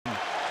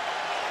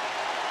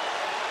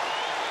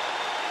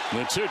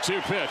The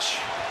 2-2 pitch.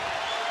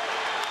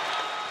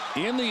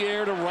 In the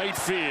air to right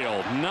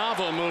field.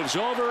 Nava moves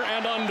over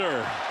and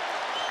under.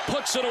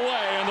 Puts it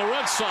away, and the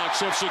Red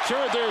Sox have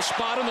secured their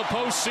spot in the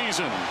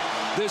postseason.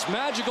 This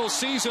magical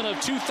season of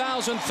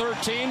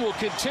 2013 will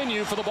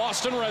continue for the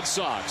Boston Red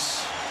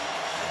Sox.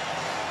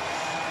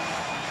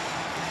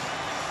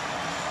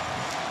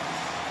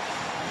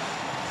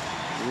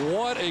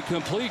 What a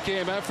complete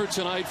game effort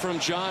tonight from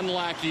John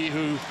Lackey,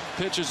 who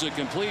pitches a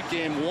complete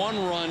game,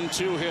 1-run,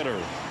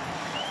 2-hitter.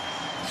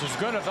 It's as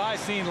good as I've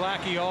seen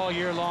Lackey all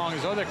year long.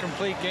 His other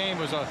complete game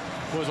was a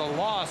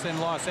loss in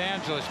Los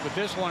Angeles, but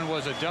this one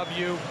was a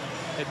W.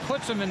 It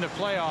puts him in the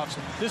playoffs.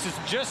 This is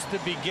just the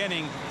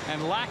beginning,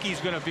 and Lackey's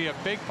going to be a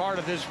big part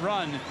of this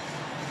run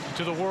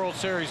to the World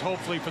Series,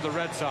 hopefully for the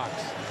Red Sox.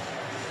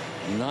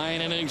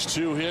 9 innings,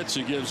 2 hits.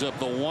 He gives up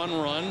the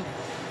 1 run.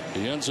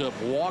 He ends up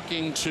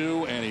walking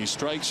 2, and he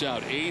strikes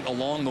out 8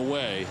 along the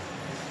way.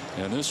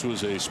 And this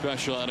was a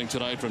special outing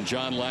tonight from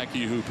John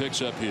Lackey, who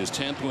picks up his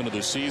 10th win of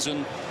the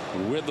season.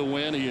 With the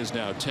win, he is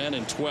now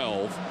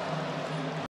 10-12.